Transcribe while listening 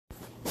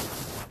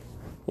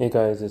Hey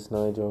guys, it's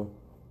Nigel.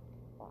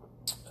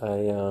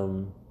 I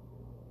um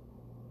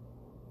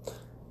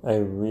I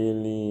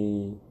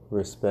really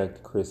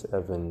respect Chris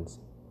Evans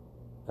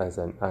as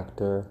an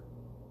actor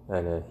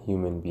and a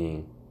human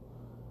being.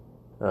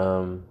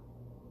 Um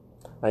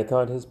I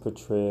thought his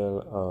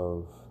portrayal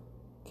of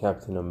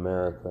Captain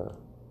America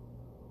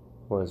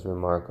was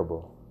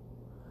remarkable,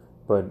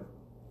 but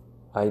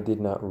I did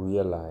not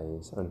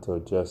realize until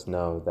just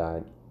now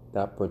that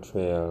that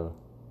portrayal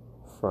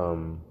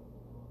from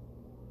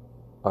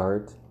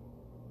art,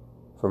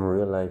 from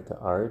real life to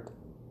art,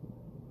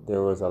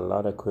 there was a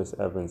lot of Chris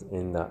Evans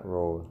in that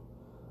role.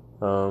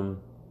 Um,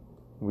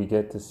 we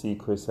get to see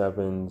Chris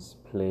Evans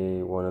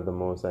play one of the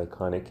most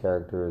iconic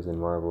characters in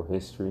Marvel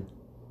history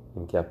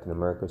in Captain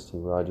America,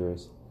 Steve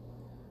Rogers.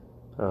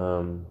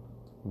 Um,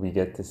 we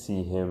get to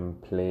see him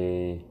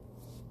play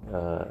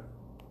uh,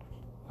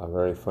 a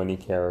very funny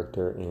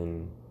character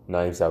in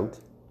Knives Out.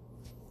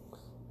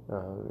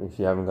 If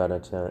you haven't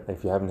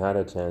had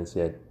a chance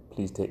yet,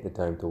 please take the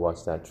time to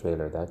watch that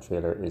trailer. That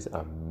trailer is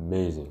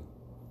amazing,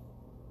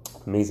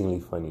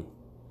 amazingly funny.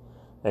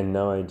 And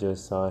now I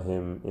just saw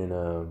him in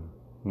a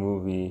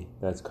movie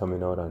that's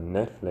coming out on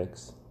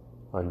Netflix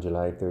on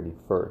July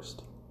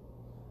 31st.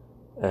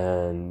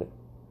 And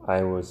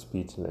I was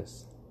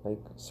speechless. Like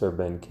Sir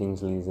Ben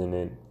Kingsley's in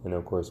it, and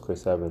of course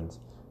Chris Evans.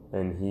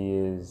 And he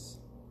is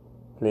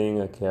playing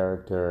a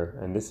character,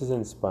 and this is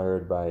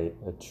inspired by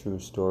a true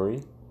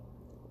story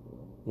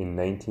in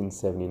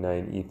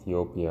 1979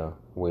 Ethiopia,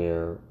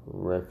 where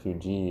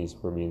refugees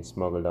were being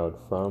smuggled out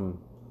from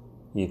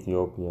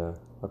Ethiopia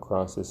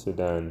across the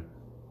Sudan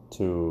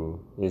to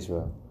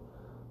Israel.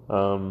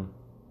 Um,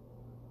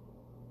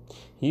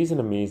 he's an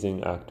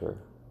amazing actor,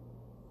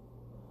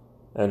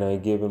 and I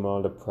give him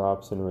all the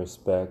props and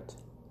respect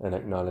and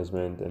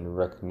acknowledgement and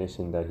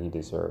recognition that he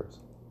deserves.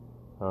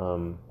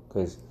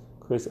 Because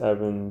Chris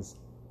Evans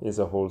is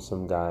a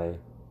wholesome guy,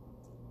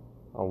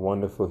 a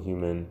wonderful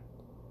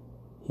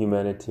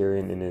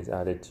humanitarian in his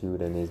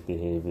attitude and his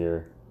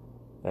behavior,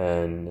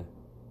 and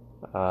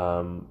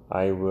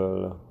I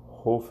will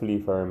hopefully,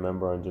 if I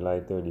remember, on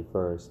July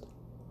 31st,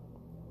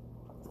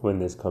 when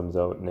this comes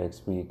out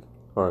next week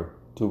or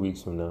 2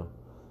 weeks from now,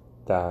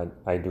 that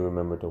I do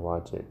remember to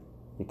watch it,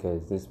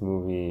 because this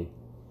movie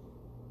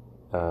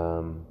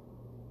um,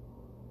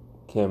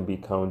 can be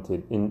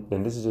counted in,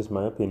 and this is just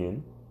my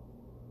opinion.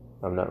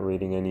 I'm not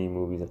rating any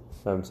movies.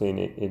 I'm saying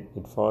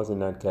it falls in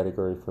that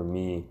category for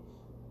me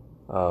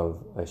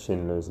of a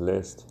Schindler's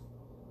List,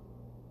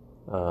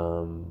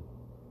 um,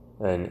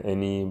 and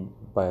any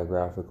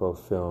biographical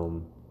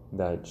film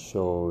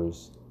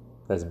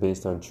that's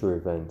based on true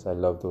events. I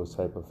love those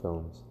type of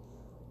films.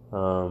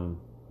 Um,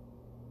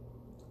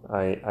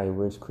 I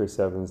wish Chris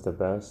Evans the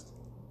best.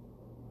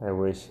 I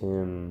wish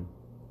him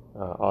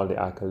all the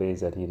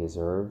accolades that he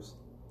deserves,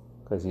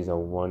 because he's a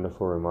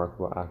wonderful,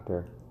 remarkable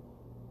actor,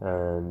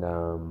 and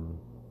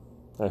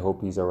I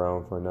hope he's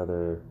around for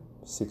another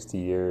 60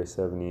 years,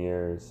 70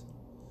 years,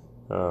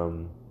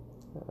 um,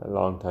 a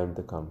long time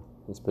to come.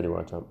 It's pretty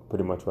much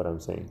what I'm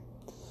saying.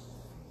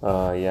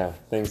 Yeah,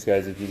 thanks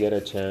guys. If you get a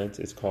chance,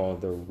 it's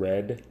called the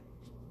Red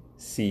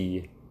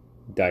Sea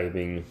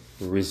Diving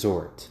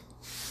Resort.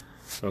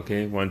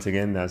 Okay, once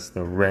again, that's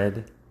the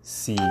Red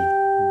Sea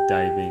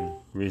Diving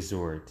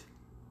Resort.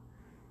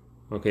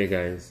 Okay,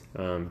 guys,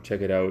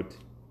 check it out.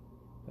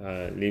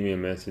 Leave me a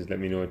message. Let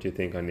me know what you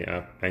think on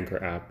the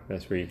Anchor app.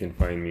 That's where you can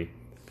find me.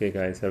 Okay,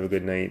 guys, have a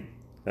good night.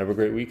 Have a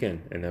great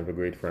weekend, and have a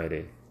great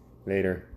Friday. Later.